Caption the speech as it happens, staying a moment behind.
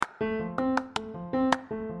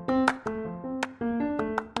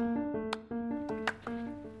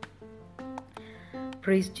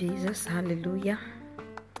Praise Jesus. Hallelujah.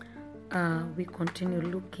 We continue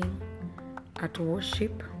looking at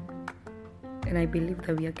worship, and I believe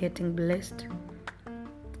that we are getting blessed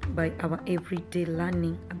by our everyday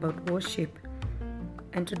learning about worship.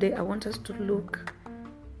 And today I want us to look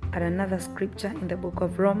at another scripture in the book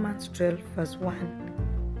of Romans 12 verse 1.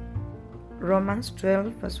 Romans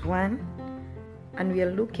 12 verse 1, and we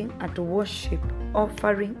are looking at worship,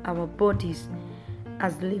 offering our bodies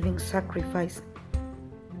as living sacrifice.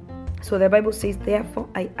 So the Bible says, therefore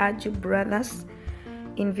I urge you, brothers,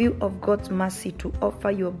 in view of God's mercy, to offer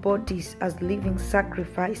your bodies as living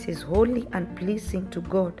sacrifices, holy and pleasing to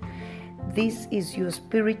God. This is your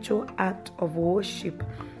spiritual act of worship.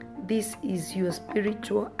 This is your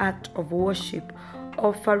spiritual act of worship,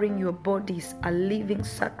 offering your bodies a living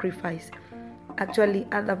sacrifice. Actually,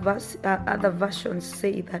 other versions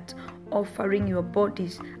say that offering your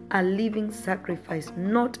bodies a living sacrifice,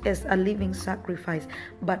 not as a living sacrifice,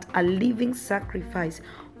 but a living sacrifice,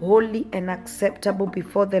 holy and acceptable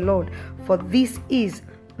before the Lord. For this is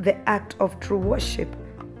the act of true worship.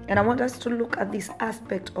 And I want us to look at this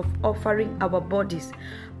aspect of offering our bodies,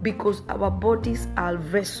 because our bodies are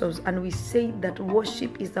vessels, and we say that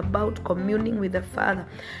worship is about communing with the Father,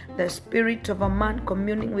 the spirit of a man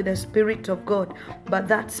communing with the spirit of God. But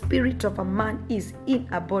that spirit of a man is in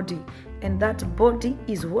a body, and that body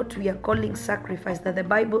is what we are calling sacrifice, that the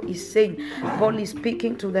Bible is saying. Paul is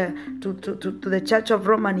speaking to the church of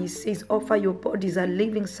Rome, and he says, offer your bodies a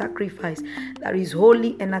living sacrifice that is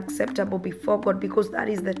holy and acceptable before God, because that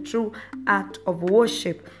is the true act of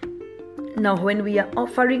worship. Now, when we are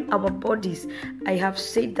offering our bodies, I have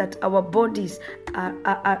said that our bodies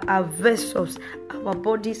are vessels. Our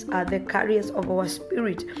bodies are the carriers of our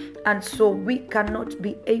spirit. And so we cannot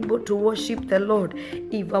be able to worship the Lord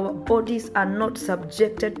if our bodies are not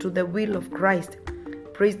subjected to the will of Christ.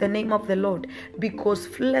 Praise the name of the Lord. Because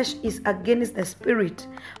flesh is against the spirit,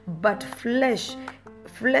 but flesh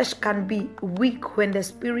can be weak when the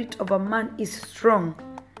spirit of a man is strong.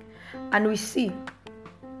 And we see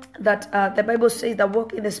that the Bible says that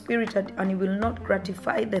walk in the spirit, and you will not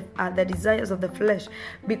gratify the desires of the flesh,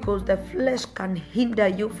 because the flesh can hinder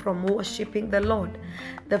you from worshiping the Lord.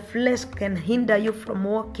 The flesh can hinder you from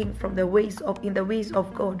walking in the ways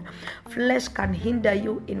of God. Flesh can hinder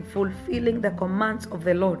you in fulfilling the commands of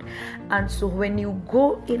the Lord. And so when you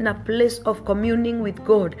go in a place of communing with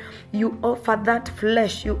God, you offer that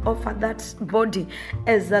flesh, you offer that body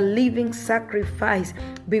as a living sacrifice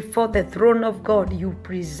before the throne of God. You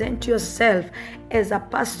present yourself as a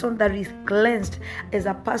person that is cleansed, as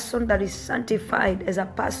a person that is sanctified, as a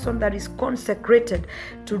person that is consecrated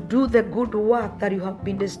to do the good work that you have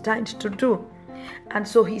been destined to do. And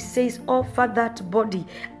so he says, offer that body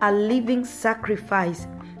a living sacrifice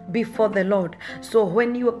before the Lord. So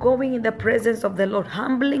when you are going in the presence of the Lord,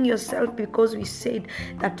 humbling yourself, because we said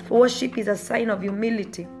that worship is a sign of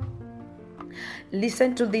humility.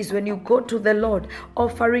 Listen to this. When you go to the Lord,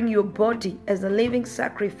 offering your body as a living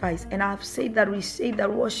sacrifice, and I've said that we say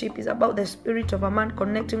that worship is about the spirit of a man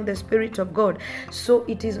connecting with the spirit of God. So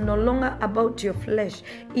it is no longer about your flesh.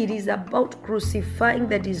 It is about crucifying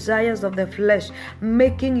the desires of the flesh,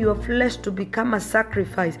 making your flesh to become a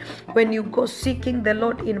sacrifice. When you go seeking the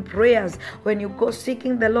Lord in prayers, when you go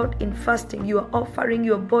seeking the Lord in fasting, you are offering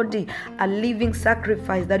your body a living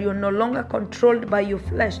sacrifice, that you're no longer controlled by your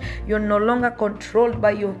flesh. You're no longer controlled by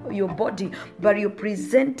your body, but you're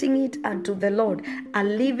presenting it unto the Lord, a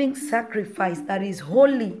living sacrifice that is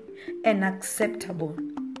holy and acceptable,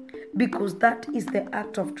 because that is the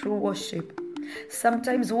act of true worship.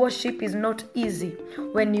 Sometimes worship is not easy.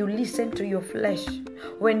 When you listen to your flesh,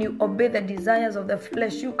 when you obey the desires of the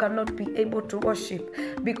flesh, you cannot be able to worship,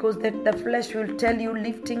 because the flesh will tell you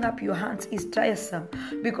lifting up your hands is tiresome,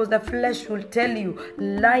 because the flesh will tell you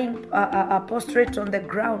lying prostrate on the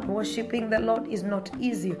ground, worshiping the Lord is not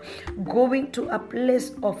easy. Going to a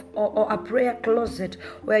place of or a prayer closet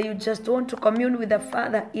where you just want to commune with the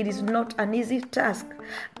Father, it is not an easy task.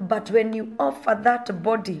 But when you offer that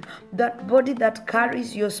body that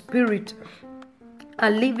carries your spirit, a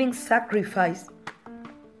living sacrifice.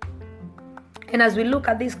 And as we look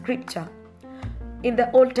at this scripture, in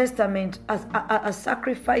the Old Testament, as a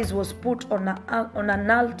sacrifice was put on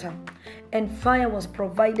an altar, and fire was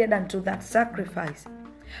provided unto that sacrifice.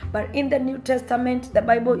 But in the New Testament, the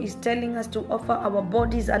Bible is telling us to offer our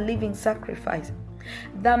bodies a living sacrifice.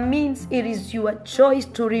 That means it is your choice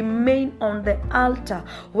to remain on the altar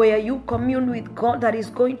where you commune with God, that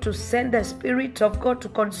is going to send the Spirit of God to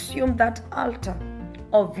consume that altar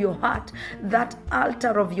of your heart, that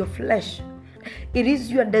altar of your flesh. It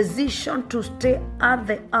is your decision to stay at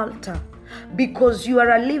the altar. Because you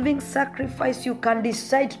are a living sacrifice, you can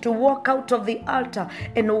decide to walk out of the altar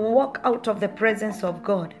and walk out of the presence of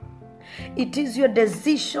God. It is your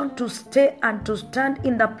decision to stay and to stand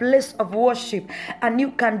in the place of worship. And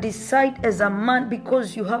you can decide as a man,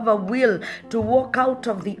 because you have a will, to walk out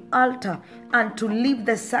of the altar and to leave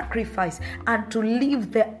the sacrifice and to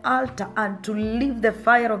leave the altar and to leave the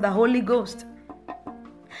fire of the Holy Ghost.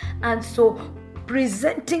 And so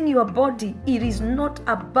presenting your body, it is not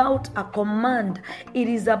about a command. It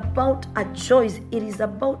is about a choice. It is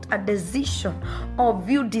about a decision of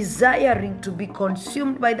you desiring to be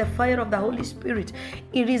consumed by the fire of the Holy Spirit.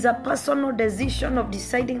 It is a personal decision of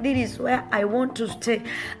deciding, this is where I want to stay.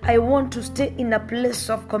 I want to stay in a place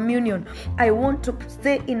of communion. I want to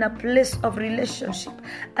stay in a place of relationship.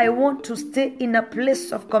 I want to stay in a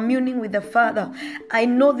place of communing with the Father. I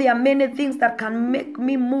know there are many things that can make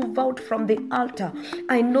me move out from the altar.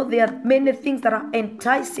 I know there are many things that are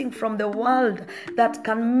enticing from the world that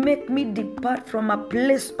can make me depart from a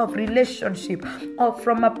place of relationship, or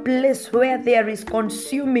from a place where there is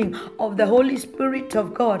consuming of the Holy Spirit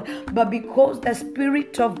of God. But because the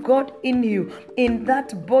Spirit of God in you, in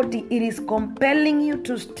that body, it is compelling you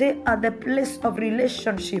to stay at the place of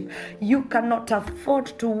relationship. You cannot afford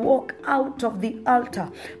to walk out of the altar,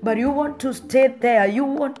 but you want to stay there. You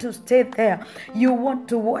want to stay there. You want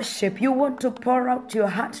to worship. You want to pour out your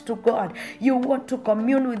heart to God. You want to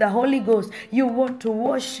commune with the Holy Ghost. You want to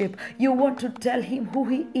worship. You want to tell him who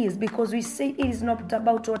he is, because we say it is not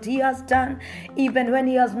about what he has done. Even when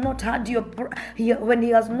he has not heard when he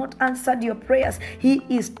has not answered your prayers, he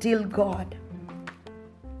is still God.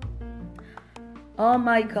 Oh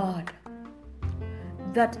my God,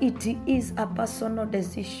 that it is a personal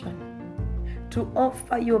decision to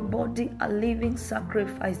offer your body a living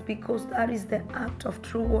sacrifice, because that is the act of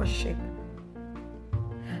true worship.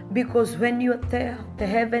 Because when you're there, the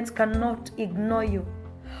heavens cannot ignore you.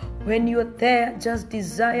 When you're there just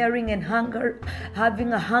desiring and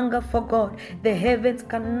having a hunger for God, the heavens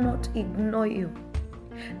cannot ignore you.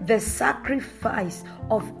 The sacrifice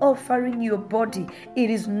of offering your body, it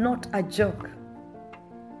is not a joke.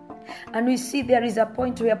 And we see there is a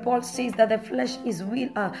point where Paul says that the flesh is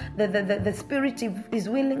the spirit is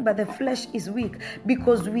willing, but the flesh is weak.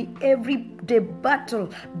 Because there is battle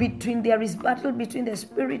between the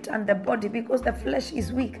spirit and the body, because the flesh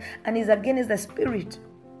is weak and is against the spirit.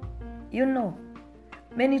 You know,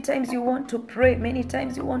 many times you want to pray, many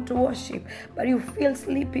times you want to worship, but you feel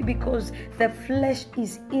sleepy because the flesh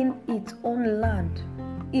is in its own land.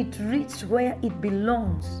 It reached where it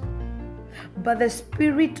belongs. But the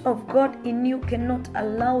Spirit of God in you cannot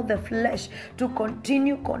allow the flesh to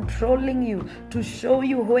continue controlling you, to show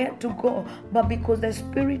you where to go. But because the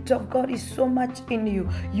Spirit of God is so much in you,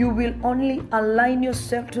 you will only align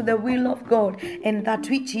yourself to the will of God and that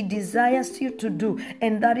which He desires you to do.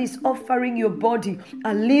 And that is offering your body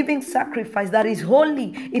a living sacrifice that is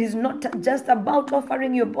holy. It is not just about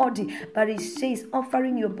offering your body, but it says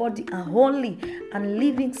offering your body a holy and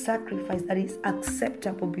living sacrifice that is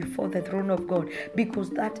acceptable before the throne of God,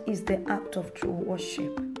 because that is the act of true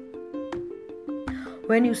worship.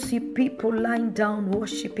 When you see people lying down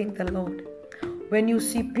worshiping the Lord, when you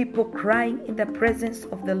see people crying in the presence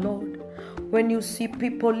of the Lord, when you see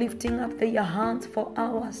people lifting up their hands for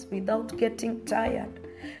hours without getting tired,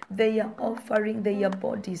 they are offering their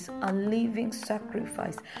bodies a living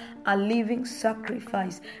sacrifice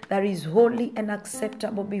that is holy and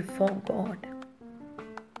acceptable before God.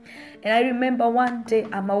 And I remember one day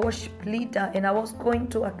I'm a worship leader and I was going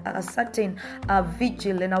to a certain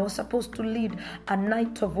vigil, and I was supposed to lead a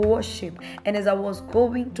night of worship. And as I was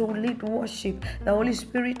going to lead worship, the Holy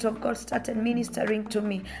Spirit of God started ministering to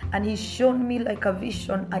me, and He showed me like a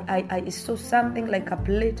vision. I saw something like a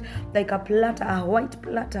plate, like a platter, a white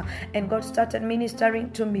platter, and God started ministering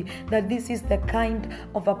to me that this is the kind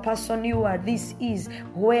of a person you are. This is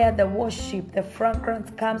where the worship, the fragrance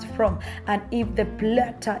comes from. And if the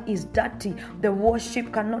platter is dirty, the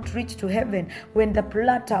worship cannot reach to heaven. When the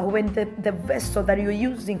platter, when the vessel that you're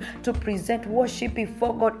using to present worship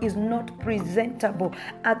before God is not presentable,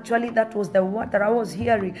 actually that was the word that I was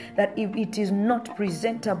hearing, that if it is not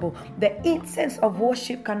presentable, the incense of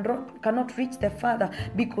worship cannot reach the Father,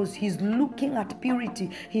 because He's looking at purity,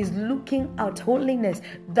 He's looking at holiness,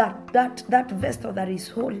 that vessel that is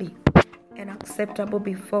holy and acceptable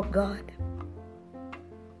before God.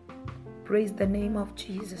 Praise the name of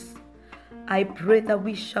Jesus. I pray that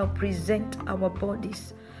we shall present our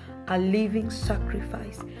bodies a living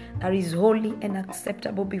sacrifice that is holy and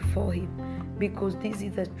acceptable before Him, because this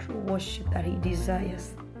is the true worship that He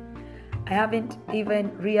desires. I haven't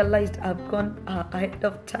even realized I've gone ahead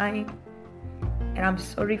of time, and I'm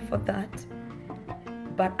sorry for that.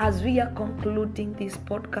 But as we are concluding this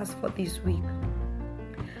podcast for this week,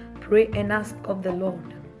 pray and ask of the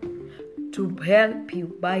Lord to help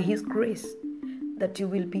you by His grace, that you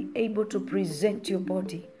will be able to present your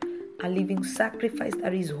body a living sacrifice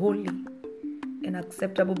that is holy and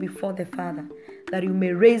acceptable before the Father, that you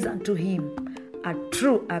may raise unto Him a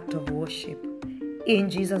true act of worship. In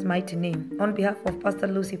Jesus' mighty name. On behalf of Pastor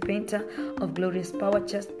Lucy Painter of Glorious Power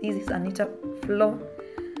Church, this is Anita Flo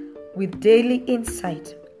with daily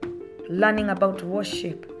insight, learning about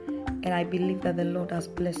worship. And I believe that the Lord has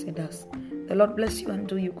blessed us. The Lord bless you and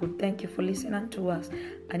do you good. Thank you for listening to us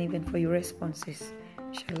and even for your responses.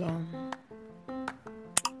 Shalom.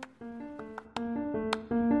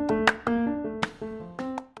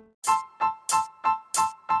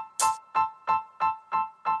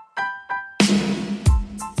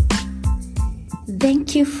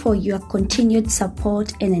 Thank you for your continued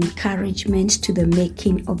support and encouragement to the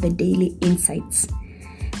making of the Daily Insights,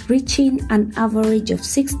 reaching an average of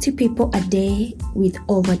 60 people a day with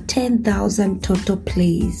over 10,000 total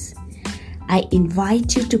plays. I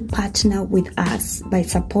invite you to partner with us by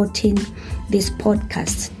supporting this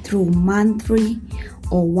podcast through monthly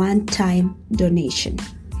or one-time donation.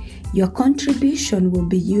 Your contribution will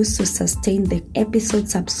be used to sustain the episode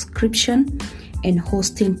subscription and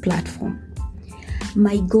hosting platform.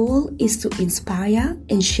 My goal is to inspire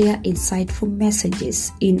and share insightful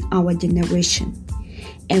messages in our generation,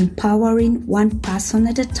 empowering one person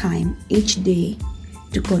at a time each day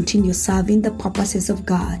to continue serving the purposes of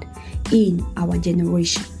God in our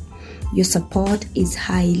generation. Your support is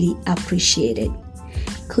highly appreciated.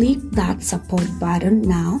 Click that support button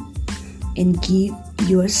now and give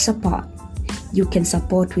your support. You can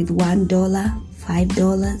support with $1,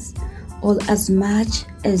 $5, or as much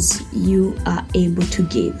as you are able to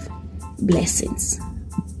give. Blessings.